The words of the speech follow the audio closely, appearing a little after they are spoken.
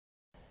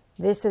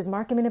This is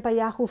Market Minute by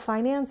Yahoo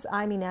Finance.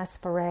 I'm Ines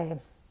Ferre.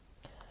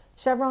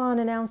 Chevron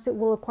announced it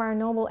will acquire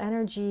Noble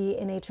Energy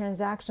in a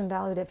transaction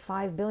valued at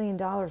 $5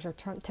 billion or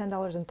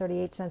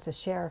 $10.38 a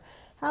share.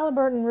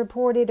 Halliburton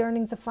reported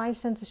earnings of 5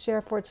 cents a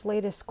share for its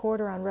latest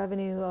quarter on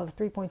revenue of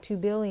 $3.2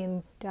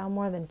 billion, down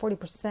more than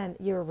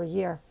 40% year over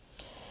year.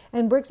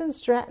 And Briggs &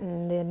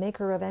 Stratton, the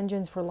maker of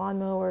engines for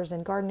lawnmowers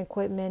and garden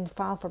equipment,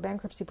 filed for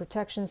bankruptcy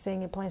protection,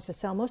 saying it plans to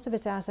sell most of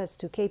its assets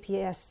to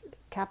KPS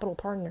Capital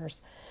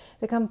Partners.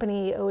 The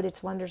company owed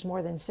its lenders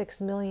more than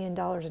 $6 million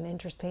in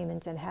interest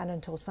payments and had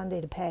until Sunday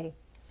to pay.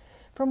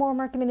 For more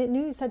Market Minute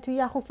news, head to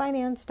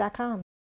yahoofinance.com.